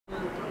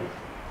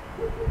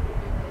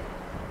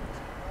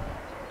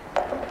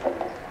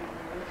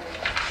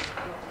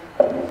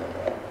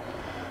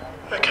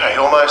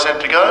set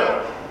to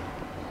go.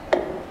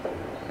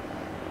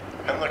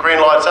 And the green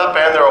light's up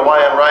and they're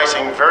away and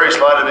racing very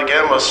slow to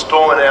begin with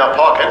Storm in Our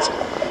Pockets.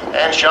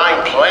 And showing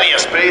plenty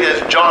of speed is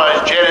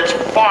Jono's Jet. It's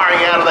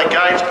firing out of the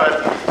gates, but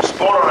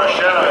Sport on a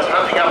Shadow is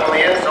hunting up on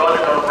the inside.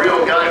 It's a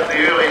real go for the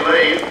early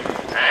lead.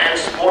 And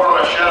Sport on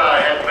a Shadow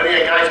had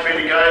plenty of gate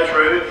speed to go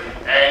through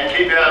and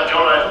keep out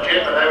Jono's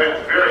Jet, but they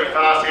went very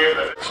fast here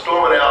for the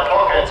Storm in Our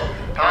Pockets.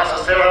 Past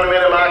the 700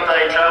 metre mark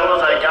they travel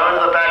as they go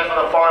into the back for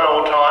the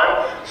final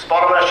time.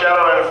 Spot on a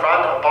Shadow in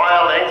front by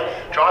a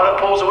length. Driver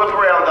pulls the whip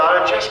around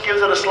though, just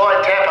gives it a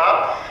slight tap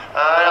up.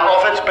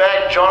 Off its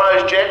back,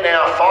 Jono's Jet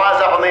now fires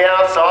up on the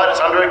outside.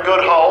 It's under a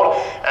good hold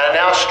and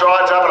now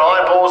strides up and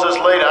eyeballs his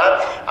leader.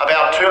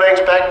 About 2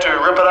 lengths back to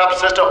Rip It Up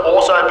Sister,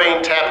 also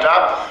being tapped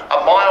up.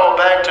 A mile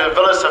back to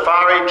Villa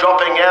Safari,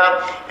 dropping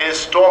out is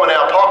Storm in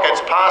Our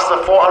Pockets. Past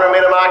the 400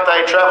 metre mark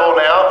they travel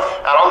now.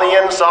 And on the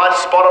inside,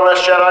 Spot on a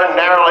Shadow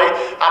narrowly.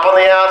 Up on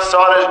the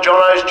outside is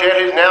Jono's Jet,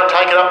 who's now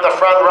taken up the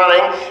front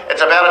running.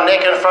 It's about a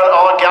neck in front.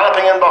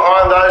 Galloping in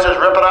behind those is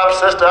Rip It Up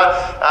Sister.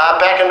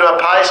 Back into a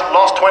pace,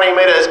 lost 20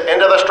 metres.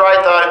 Into the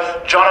straight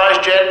though, Jono's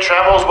Jet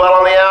travels well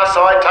on the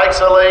outside, takes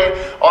the lead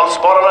on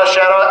Spot on a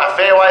Shadow, a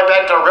fair way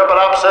back to Rip It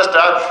Up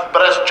Sister, but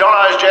it's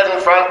Jono's Jet in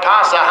front,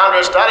 past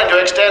 100, starting to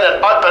extend,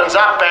 it opens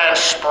up and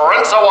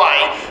sprints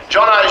away.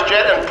 Jono's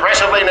Jet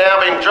impressively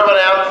now being driven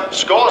out,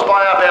 scores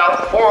by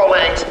about 4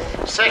 lengths.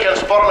 Second,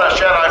 Spot on a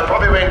Shadow,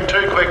 probably went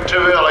too quick too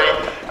early,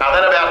 and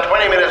then about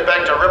 20 metres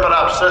back to Rip It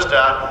Up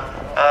Sister,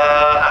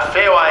 a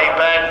fair way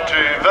back to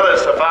Villa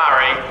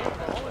Safari.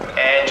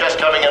 And just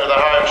coming into the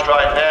home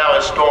straight now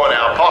is Storm in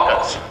Our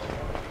Pockets.